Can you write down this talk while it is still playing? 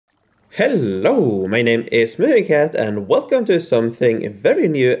Hello, my name is MooingCat and welcome to something very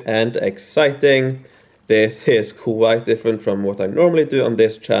new and exciting. This is quite different from what I normally do on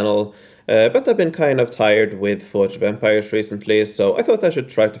this channel, but I've been kind of tired with Forge of Empires recently, so I thought I should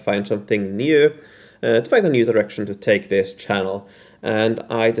try to find something new, to find a new direction to take this channel. And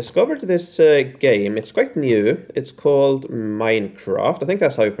I discovered this game. It's quite new. It's called Minecraft. I think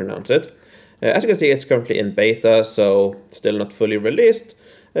that's how you pronounce it. As you can see, it's currently in beta, so still not fully released.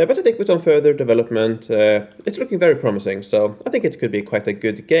 But I think with some further development, it's looking very promising. So I think it could be quite a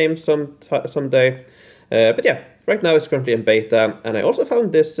good game someday. But yeah, right now it's currently in beta. And I also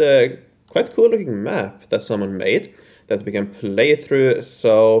found this quite cool looking map that someone made that we can play through.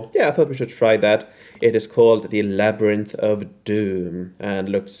 So yeah, I thought we should try that. It is called the Labyrinth of Doom and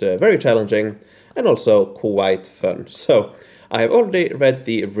looks very challenging and also quite fun. So I have already read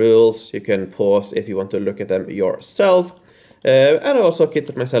the rules. You can pause if you want to look at them yourself. And I also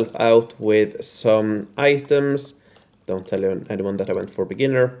kitted myself out with some items. Don't tell anyone that I went for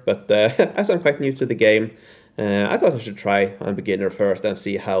beginner, but as I'm quite new to the game, I thought I should try on beginner first and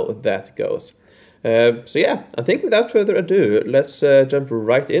see how that goes. So yeah, I think without further ado, let's jump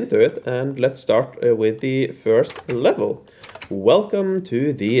right into it and let's start with the first level. Welcome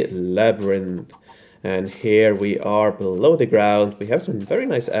to the Labyrinth. And here we are below the ground. We have some very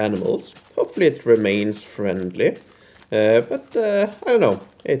nice animals. Hopefully it remains friendly. But I don't know,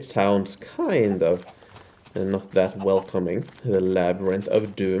 it sounds kind of not that welcoming, the Labyrinth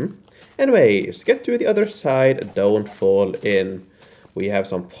of Doom. Anyways, get to the other side, don't fall in. We have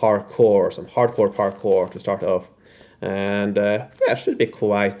some parkour, some hardcore parkour to start off. And yeah, it should be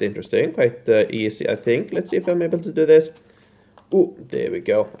quite interesting, quite easy I think. Let's see if I'm able to do this. Ooh, there we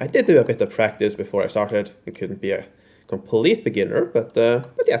go. I did do a bit of practice before I started. I couldn't be a complete beginner, but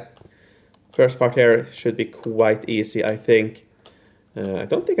yeah. First part here should be quite easy, I think. I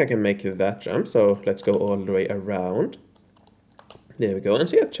don't think I can make that jump, so let's go all the way around. There we go, and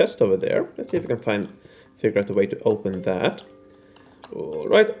see a chest over there. Let's see if we can figure out a way to open that.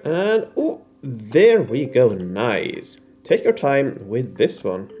 Alright, and oh, there we go, nice. Take your time with this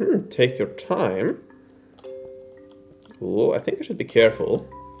one. Take your time. Oh, I think I should be careful.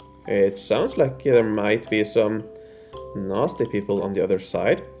 It sounds like there might be some nasty people on the other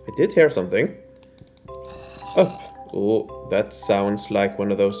side. I did hear something. Up. Oh, that sounds like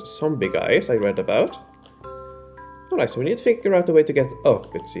one of those zombie guys I read about. Alright, so we need to figure out a way to get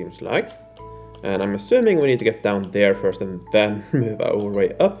up, it seems like. And I'm assuming we need to get down there first and then move our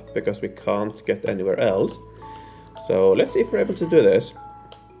way up, because we can't get anywhere else. So let's see if we're able to do this.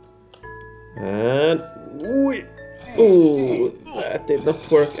 And... ooh, that did not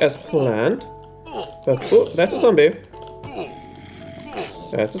work as planned. But, oh, that's a zombie.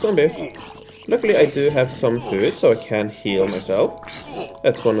 That's a zombie. Luckily I do have some food, so I can heal myself.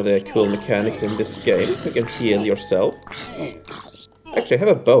 That's one of the cool mechanics in this game. You can heal yourself. Actually, I have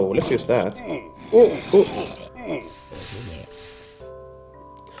a bow. Let's use that. Oh.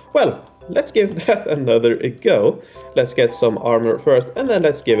 Well, let's give that another go. Let's get some armor first, and then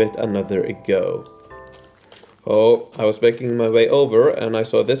let's give it another go. Oh, I was making my way over, and I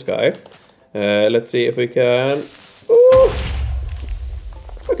saw this guy. Let's see if we can... Ooh.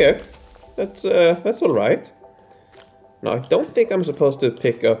 Okay, that's all right. Now, I don't think I'm supposed to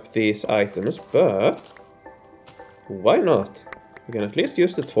pick up these items, but why not? We can at least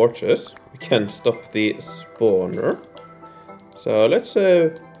use the torches. We can stop the spawner. So let's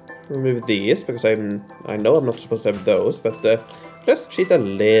remove these, because I know I'm not supposed to have those, but let's cheat a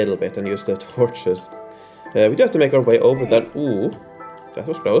little bit and use the torches. We do have to make our way over then. Ooh, that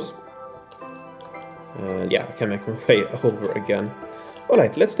was close. Yeah, I can make my way over again.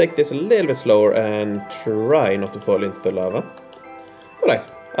 Alright, let's take this a little bit slower and try not to fall into the lava. Alright,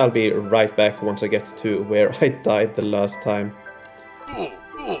 I'll be right back once I get to where I died the last time.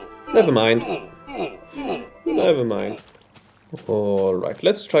 Never mind. Never mind. Alright,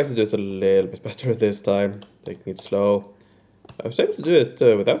 let's try to do it a little bit better this time. Taking it slow. I was able to do it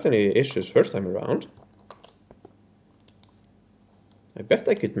without any issues first time around. I bet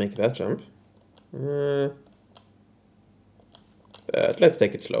I could make that jump. Let's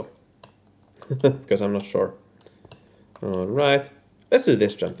take it slow. Because I'm not sure. Alright. Let's do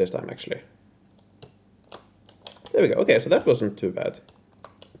this jump this time, actually. There we go. Okay, so that wasn't too bad.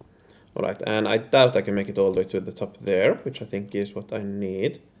 Alright, and I doubt I can make it all the way to the top there, which I think is what I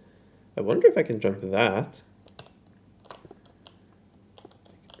need. I wonder if I can jump that.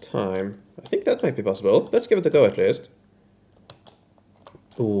 Time. I think that might be possible. Let's give it a go at least.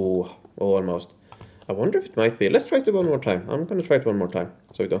 Ooh, almost. I wonder if it might be. Let's try it one more time. I'm going to try it one more time,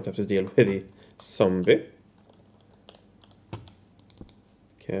 so we don't have to deal with the zombie.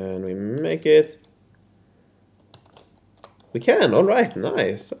 Can we make it? We can, alright,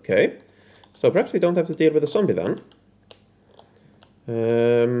 nice, okay. So perhaps we don't have to deal with the zombie then.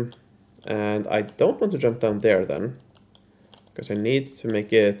 And I don't want to jump down there then. Because I need to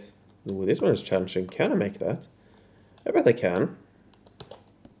make it... Ooh, this one is challenging. Can I make that? I bet I can.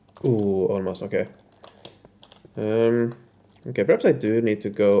 Ooh, almost, okay. Okay, perhaps I do need to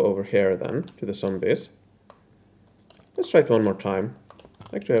go over here then, to the zombies. Let's try it one more time.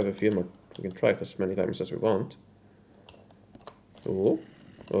 Actually, I have a few more. We can try it as many times as we want. Ooh,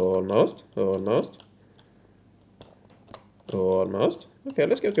 almost, almost. Almost. Okay,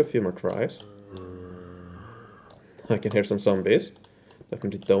 let's get a few more tries. I can hear some zombies.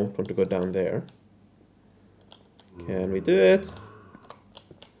 Definitely don't want to go down there. Can we do it?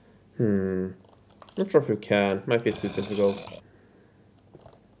 Not sure if we can. Might be too difficult.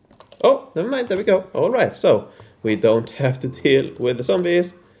 Oh, never mind. There we go. Alright, so we don't have to deal with the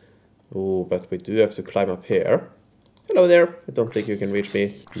zombies. Oh, but we do have to climb up here. Hello there. I don't think you can reach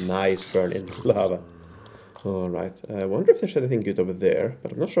me. Nice burn in lava. Alright, I wonder if there's anything good over there,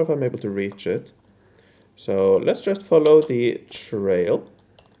 but I'm not sure if I'm able to reach it. So let's just follow the trail.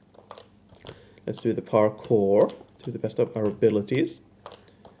 Let's do the parkour to the best of our abilities.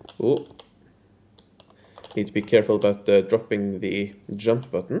 Ooh. Need to be careful about dropping the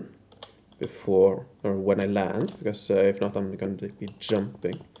jump button before or when I land, because if not I'm going to be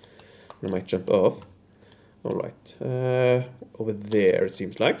jumping. I might jump off. Alright, over there it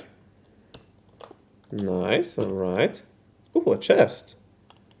seems like. Nice, alright. Ooh, a chest.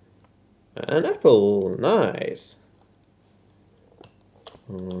 An apple, nice.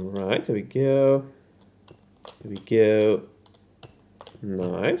 Alright, here we go. Here we go.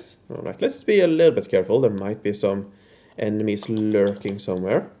 Nice. Alright, let's be a little bit careful. There might be some enemies lurking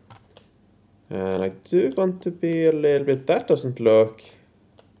somewhere. And I do want to be a little bit... That doesn't look...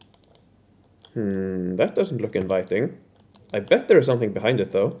 that doesn't look inviting. I bet there is something behind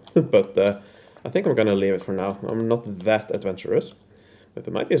it though. But I think I'm gonna leave it for now. I'm not that adventurous. But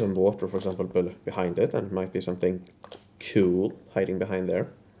there might be some water, for example, behind it. And it might be something cool hiding behind there.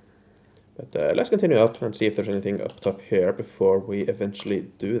 But let's continue up and see if there's anything up top here before we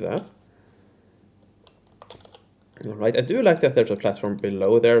eventually do that. Alright, I do like that there's a platform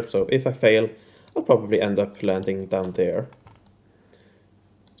below there, so if I fail, I'll probably end up landing down there.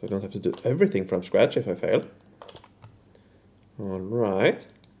 So I don't have to do everything from scratch if I fail. Alright,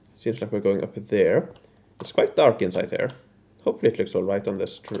 seems like we're going up there. It's quite dark inside here. Hopefully it looks alright on the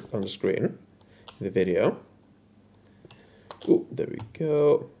screen, in the video. Ooh, there we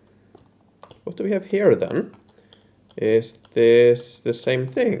go. What do we have here then? Is this the same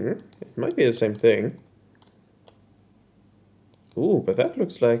thing? It might be the same thing. Ooh, but that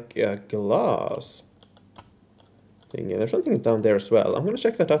looks like a glass thing. Yeah, there's something down there as well. I'm gonna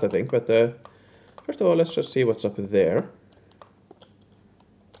check that out, I think. But first of all, let's just see what's up there.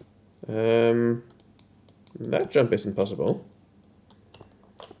 That jump isn't possible.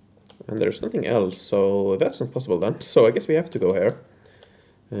 And there's nothing else, so that's not possible then. So I guess we have to go here.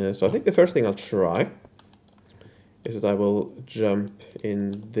 So I think the first thing I'll try is that I will jump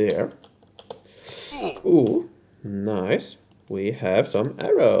in there. Ooh, nice. We have some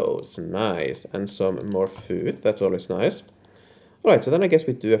arrows, nice, and some more food, that's always nice. Alright, so then I guess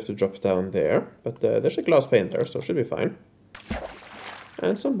we do have to drop down there, but there's a glass pane there, so it should be fine.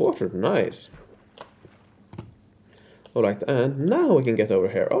 And some water, nice. Alright, and now we can get over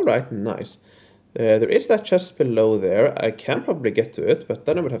here. Alright, nice. There is that chest below there. I can probably get to it, but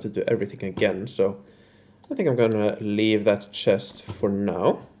then I would have to do everything again, so I think I'm gonna leave that chest for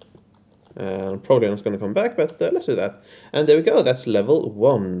now. I'm probably not gonna come back, but let's do that. And there we go, that's level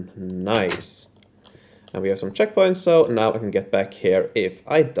 1. Nice. And we have some checkpoints, so now I can get back here if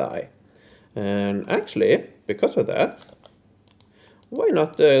I die. And actually, because of that, why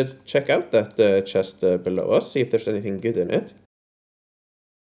not check out that chest below us, see if there's anything good in it.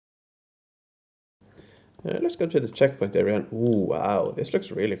 Let's go to the checkpoint area and... Ooh, wow, this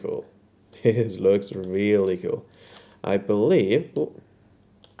looks really cool. This looks really cool. I believe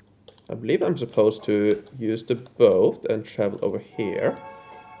I'm supposed to use the boat and travel over here.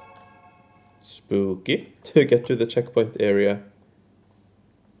 Spooky. To get to the checkpoint area.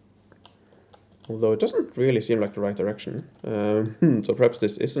 Although it doesn't really seem like the right direction. So perhaps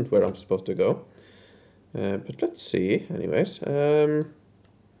this isn't where I'm supposed to go. But let's see, anyways.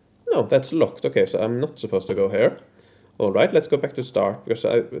 No, that's locked. Okay, so I'm not supposed to go here. Alright, let's go back to start, because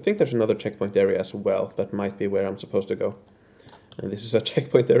I think there's another checkpoint area as well. That might be where I'm supposed to go. And this is a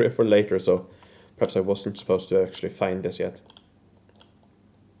checkpoint area for later, so perhaps I wasn't supposed to actually find this yet.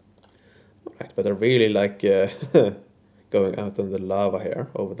 Alright, but I really like going out on the lava here,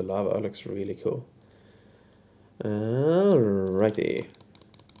 over the lava. It looks really cool. Alrighty.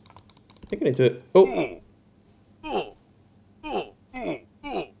 I think I need to... Oh!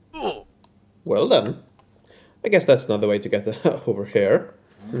 Well then. I guess that's another way to get over here.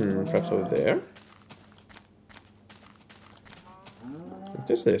 Perhaps over there. What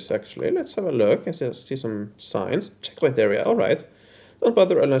is this, actually? Let's have a look. I see some signs. Checkpoint area. Alright. Don't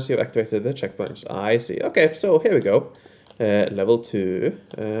bother unless you've activated the checkpoints. I see. Okay, so here we go. Level 2.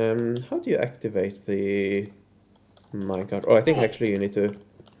 How do you activate the minecart? Oh, I think actually you need to...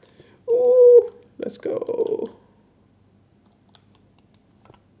 Ooh, let's go.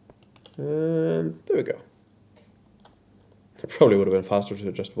 And there we go. It probably would have been faster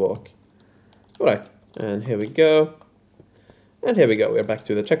to just walk. Alright, and here we go. And here we go, we're back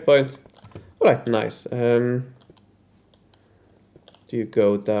to the checkpoint. Alright, nice. Do you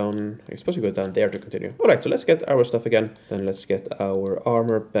go down? I suppose you go down there to continue. Alright, so let's get our stuff again. Then let's get our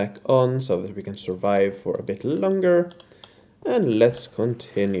armor back on so that we can survive for a bit longer. And let's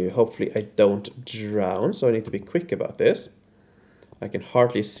continue. Hopefully I don't drown, so I need to be quick about this. I can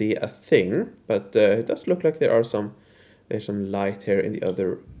hardly see a thing, but it does look like there's some light here in the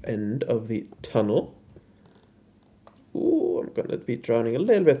other end of the tunnel. Ooh, I'm gonna be drowning a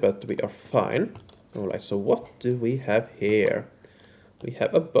little bit, but we are fine. Alright, so what do we have here? We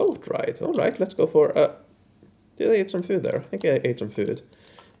have a boat ride. Alright, let's go for a... Did I eat some food there? I think I ate some food.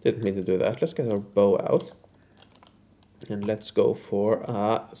 Didn't mean to do that. Let's get our bow out. And let's go for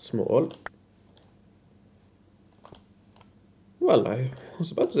a small... Well, I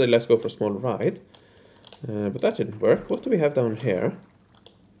was about to say let's go for a small ride. But that didn't work. What do we have down here?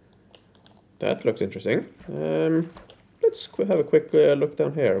 That looks interesting. Let's have a quick look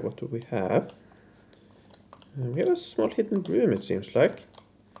down here. What do we have? We have a small hidden room, it seems like.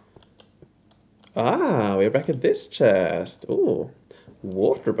 Ah, we're back at this chest. Oh,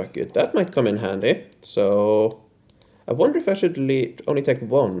 water bucket. That might come in handy. So, I wonder if I should only take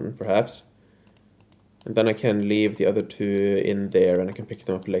one, perhaps. And then I can leave the other two in there and I can pick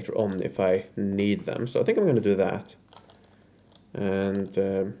them up later on if I need them. So I think I'm going to do that. And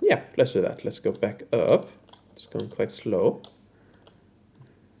yeah, let's do that. Let's go back up. It's going quite slow.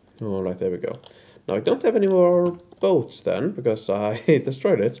 Alright, there we go. Now I don't have any more boats then, because I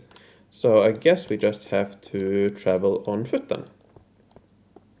destroyed it. So I guess we just have to travel on foot then.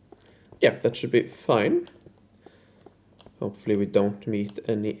 Yeah, that should be fine. Hopefully we don't meet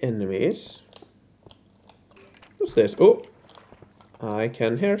any enemies. What's this? Oh, I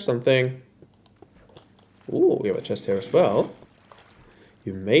can hear something. Ooh, we have a chest here as well.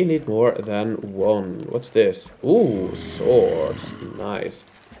 You may need more than one. What's this? Ooh, swords. Nice.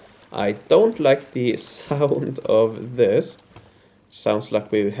 I don't like the sound of this. Sounds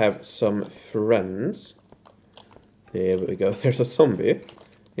like we have some friends. There we go. There's a zombie.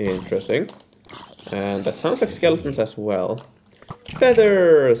 Interesting. And that sounds like skeletons as well.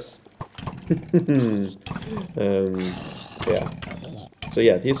 Feathers! Yeah. So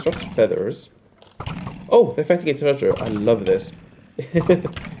yeah, these drop feathers. Oh, they're fighting each other. I love this.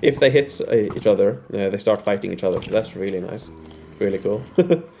 If they hit each other, they start fighting each other. So that's really nice. Really cool.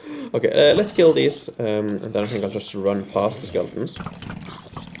 Okay, let's kill these. And then I think I'll just run past the skeletons.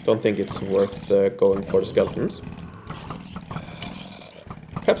 Don't think it's worth going for the skeletons.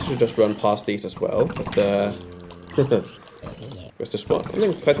 Perhaps I should just run past these as well. But because there's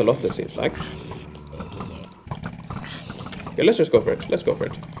spawning quite a lot, it seems like. Okay, let's just go for it. Let's go for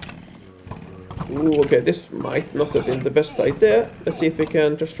it. Ooh, okay, this might not have been the best idea. Let's see if we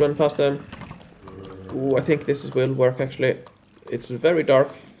can just run past them. Ooh, I think this will work actually. It's very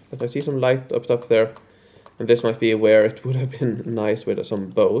dark, but I see some light up top there. And this might be where it would have been nice with some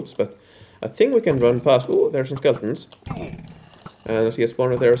boats, but I think we can run past. Ooh, there's some skeletons. And I see a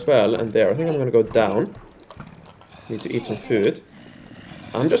spawner there as well, and there. I think I'm gonna go down. Need to eat some food.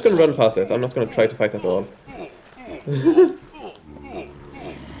 I'm just gonna run past it. I'm not gonna try to fight at all.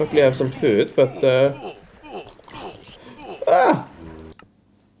 Luckily I have some food, but ah!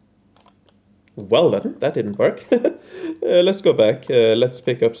 Well then, that didn't work. Let's go back. Let's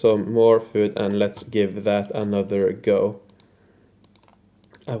pick up some more food and let's give that another go.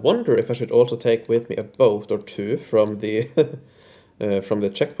 I wonder if I should also take with me a boat or two from the from the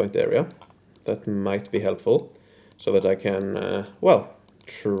checkpoint area. That might be helpful, so that I can, well,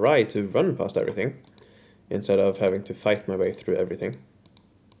 try to run past everything instead of having to fight my way through everything.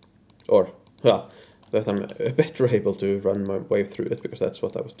 Or, well, that I'm better able to run my way through it, because that's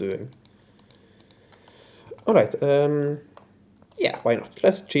what I was doing. Alright, yeah, why not?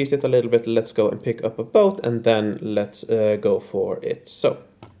 Let's cheese it a little bit. Let's go and pick up a boat, and then let's go for it. So,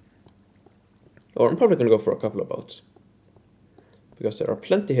 or I'm probably going to go for a couple of boats. because there are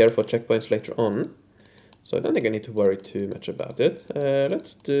plenty here for checkpoints later on. So I don't think I need to worry too much about it.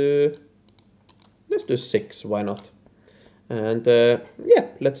 Let's do 6, why not? And yeah,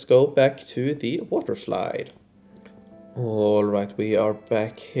 let's go back to the water slide. Alright, we are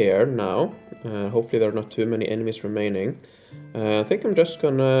back here now. Hopefully there are not too many enemies remaining. I think I'm just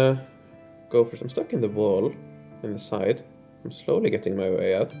gonna go for some. I'm stuck in the wall in the side. I'm slowly getting my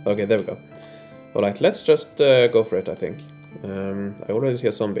way out. Okay, there we go. Alright, let's just go for it, I think. I already see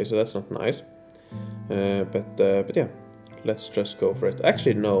a zombie, so that's not nice. But yeah, let's just go for it.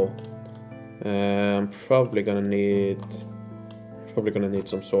 Actually, no. I'm probably gonna need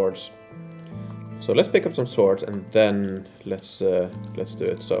some swords. So let's pick up some swords and then let's do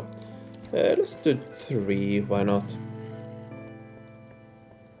it. So let's do 3. Why not?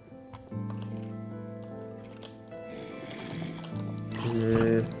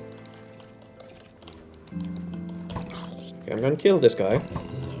 Okay, I'm gonna kill this guy.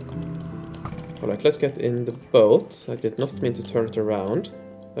 Alright, let's get in the boat. I did not mean to turn it around.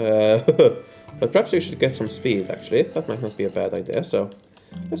 But perhaps we should get some speed, actually. That might not be a bad idea, so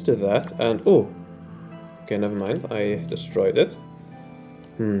let's do that. And, oh! Okay, never mind. I destroyed it.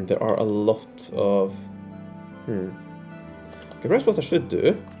 There are a lot of... Okay, perhaps what I should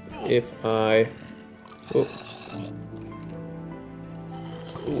do, if I... Oh,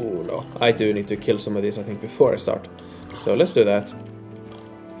 no. I do need to kill some of these, I think, before I start. So let's do that.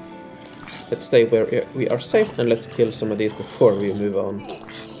 Let's stay where we are safe, and let's kill some of these before we move on.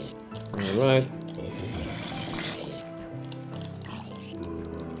 Alright.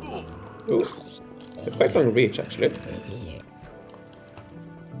 Ooh. Quite long reach, actually.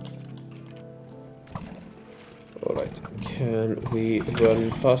 Alright. Can we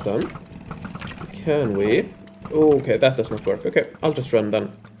run past them? Can we? Okay, that does not work. Okay, I'll just run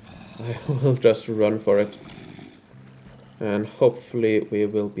then. I will just run for it. And hopefully we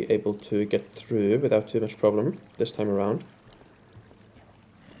will be able to get through without too much problem this time around.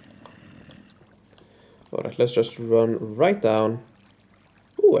 Alright, let's just run right down.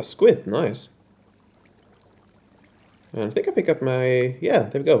 Ooh, a squid, nice. And I think I pick up my... Yeah,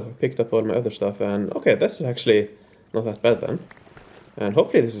 there we go. I picked up all my other stuff and... Okay, that's actually not that bad then. And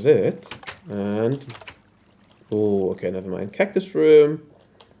hopefully this is it. And... Oh, okay, never mind. Cactus room.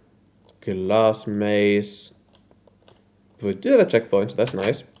 Glass maze. We do have a checkpoint, so that's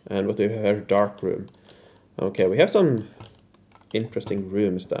nice. And what do we have here? Dark room. Okay, we have some interesting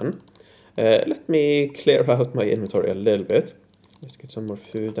rooms then. Let me clear out my inventory a little bit. Let's get some more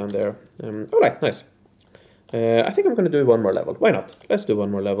food down there. Alright, nice. I think I'm going to do one more level. Why not? Let's do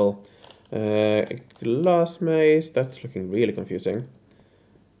one more level. Glass maze. That's looking really confusing.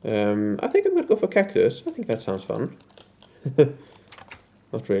 I think I'm going to go for Cactus. I think that sounds fun.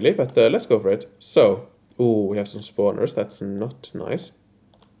 Not really, but let's go for it. So... Ooh, we have some spawners. That's not nice.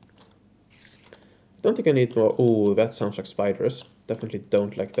 Don't think I need more. Ooh, that sounds like spiders. Definitely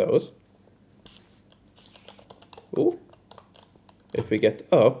don't like those. Ooh. If we get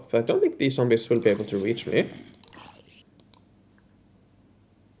up, I don't think these zombies will be able to reach me.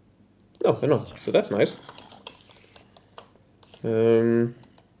 No, they're not. So that's nice.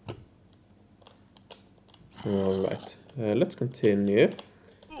 Alright. Let's continue.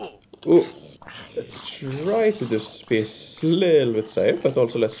 Ooh. Let's try to just be a little bit safe, but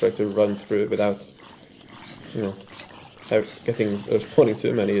also let's try to run through without, you know, getting or spawning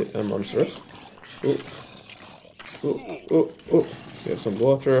too many monsters. Ooh. Ooh, ooh, ooh. We have some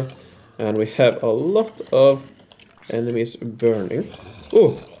water, and we have a lot of enemies burning.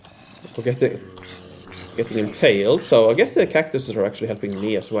 Ooh, we're getting impaled. So I guess the cactuses are actually helping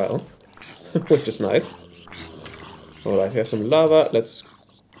me as well, which is nice. All right, we have some lava. Let's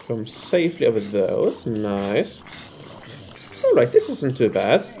come safely over those. Nice. Alright, this isn't too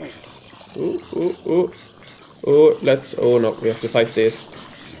bad. Ooh, ooh, ooh. Oh, let's... Oh no, we have to fight this.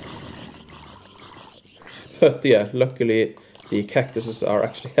 But yeah, luckily the cactuses are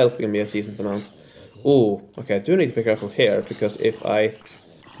actually helping me a decent amount. Oh, okay, I do need to be careful here, because if I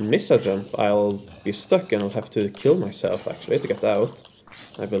miss a jump, I'll be stuck and I'll have to kill myself actually to get out,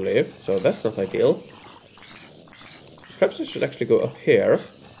 I believe. So that's not ideal. Perhaps I should actually go up here,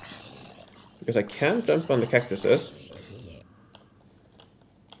 because I can't jump on the cactuses.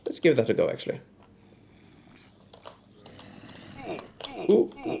 Let's give that a go, actually.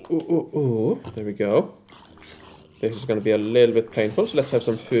 Ooh, ooh, ooh, ooh, ooh. There we go. This is going to be a little bit painful, so let's have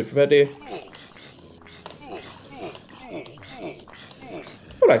some food ready.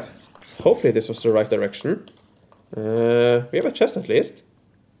 Alright. Hopefully this was the right direction. We have a chest at least.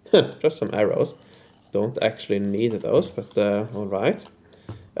 Just some arrows. Don't actually need those, but alright.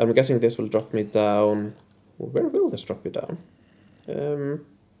 I'm guessing this will drop me down. Where will this drop me down?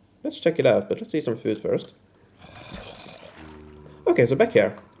 Let's check it out, but let's eat some food first. Okay, so back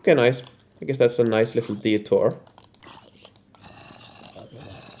here. Okay, nice. I guess that's a nice little detour.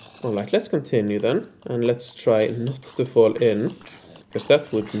 Alright, let's continue then, and let's try not to fall in, because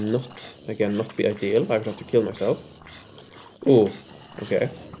that would not, again, not be ideal. I would have to kill myself. Ooh,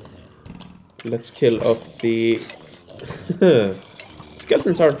 okay. Let's kill off the...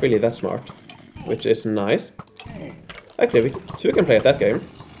 Skeletons aren't really that smart, which is nice. Actually, we can play at that game.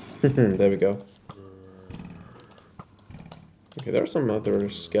 There we go. Okay, there are some other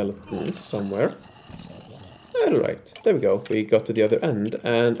skeletons somewhere. Alright, there we go. We got to the other end,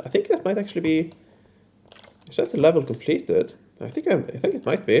 and I think that might actually be... Is that the level completed? I think it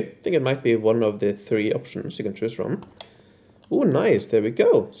might be. I think it might be one of the 3 options you can choose from. Oh, nice. There we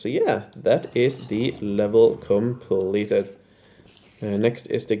go. So yeah, that is the level completed. Next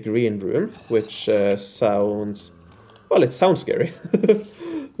is the green room, which sounds... Well, it sounds scary.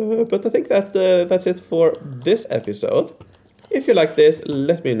 But I think that that's it for this episode. If you like this,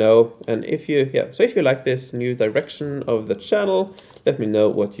 let me know. And if you like this new direction of the channel, let me know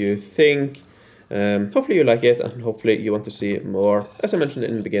what you think. Hopefully you like it, and hopefully you want to see more. As I mentioned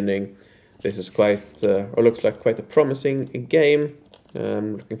in the beginning, this is quite, or looks like quite a promising game.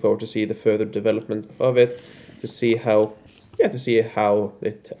 I'm looking forward to see the further development of it, to see how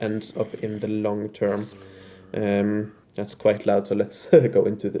it ends up in the long term. That's quite loud, so let's go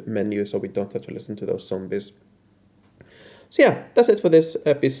into the menu so we don't have to listen to those zombies. So yeah, that's it for this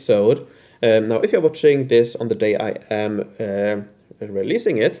episode. Now, if you're watching this on the day I am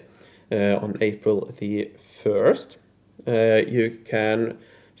releasing it, on April the 1st, you can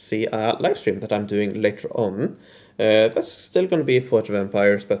see a live stream that I'm doing later on. That's still going to be Forge of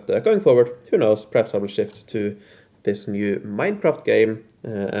Empires, but going forward, who knows, perhaps I will shift to this new Minecraft game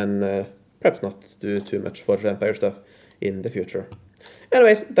and perhaps not do too much Forge of Empires stuff in the future.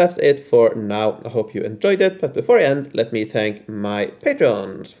 Anyways, that's it for now. I hope you enjoyed it, but before I end, let me thank my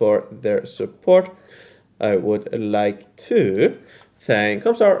Patreons for their support. I would like to thank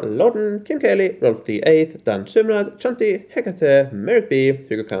Comstar, Lorden, Kim Cayley, Rolf the 8th, Dan Sumrad, Chanti, Hekate, Merrick B,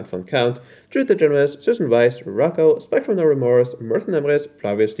 Hugo Count von Count, Drew the Generous, Susan Weiss, Rocco, Spike from No Remorse, Merton Emrys,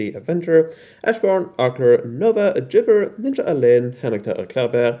 Flavius the Avenger, Ashbourne, Arkler, Nova, Jibber, Ninja Alin, Henrik Terrell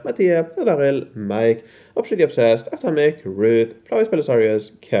Klarberg, Mattia, Adarel, Mike, Option the Obsessed, Atomic, Ruth, Flavius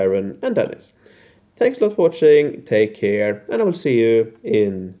Belisarius, Karen, and Dennis. Thanks a lot for watching, take care, and I will see you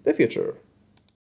in the future.